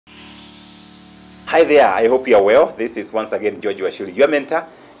Hi there, I hope you are well. This is once again George, your mentor,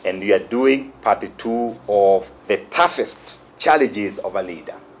 and we are doing part 2 of the toughest challenges of a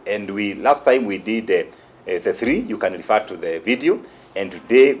leader. And last time we did the 3, you can refer to the video, and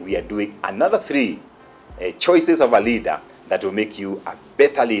today we are doing another 3 choices of a leader that will make you a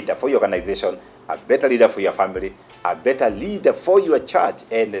better leader for your organization, a better leader for your family, a better leader for your church.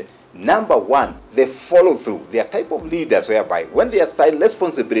 And number 1, the follow-through. They are type of leaders whereby when they assign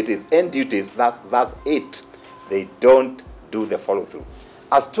responsibilities and duties, that's it. They don't do the follow-through.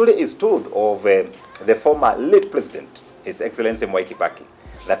 A story is told of the former late president, His Excellency Mwai Kibaki,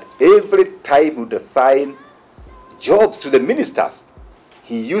 that every time he would assign jobs to the ministers,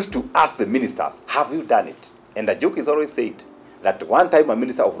 he used to ask the ministers, have you done it? And the joke is always said that one time a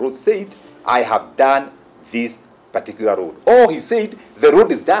minister of roads said, I have done this particular road. Or he said, the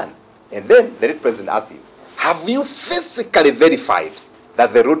road is done. And then the late president asked him, have you physically verified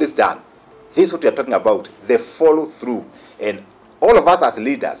that the road is done? This is what we are talking about, the follow-through. And all of us as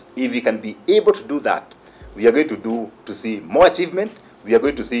leaders, if we can be able to do that, we are going to see more achievement. We are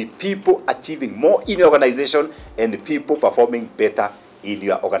going to see people achieving more in your organization and people performing better in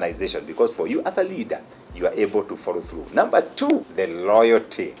your organization. Because for you as a leader, you are able to follow through. Number 2, the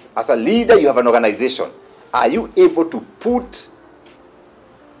loyalty. As a leader, you have an organization. Are you able to put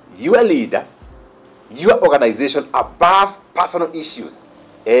your leader, your organization above personal issues?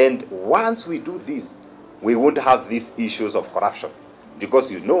 And once we do this, we won't have these issues of corruption.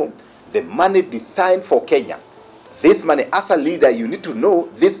 Because you know, the money designed for Kenya, this money, as a leader, you need to know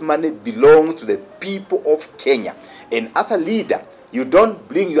this money belongs to the people of Kenya. And as a leader, you don't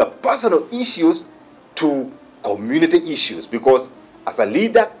bring your personal issues to community issues. Because as a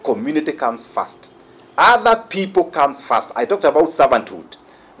leader, community comes first. Other people comes first. I talked about servanthood,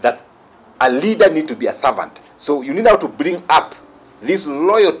 that a leader needs to be a servant. So you need now to bring up this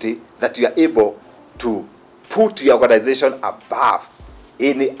loyalty that you are able to put your organization above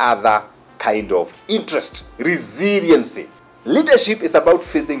any other kind of interest. Resiliency. Leadership is about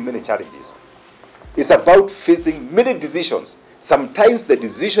facing many challenges. It's about facing many decisions. Sometimes the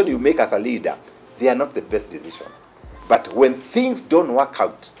decision you make as a leader, they are not the best decisions. But when things don't work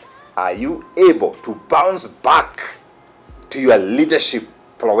out, are you able to bounce back to your leadership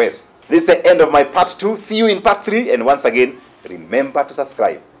prowess? This is the end of my part 2. See you in part 3. And once again, remember to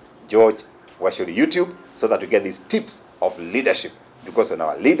subscribe George YouTube so that you get these tips of leadership. Because when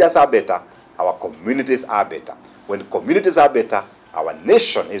our leaders are better, our communities are better. When communities are better, our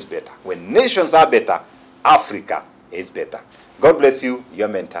nation is better. When nations are better, Africa is better. God bless you, your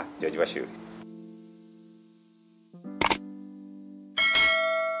mentor, George.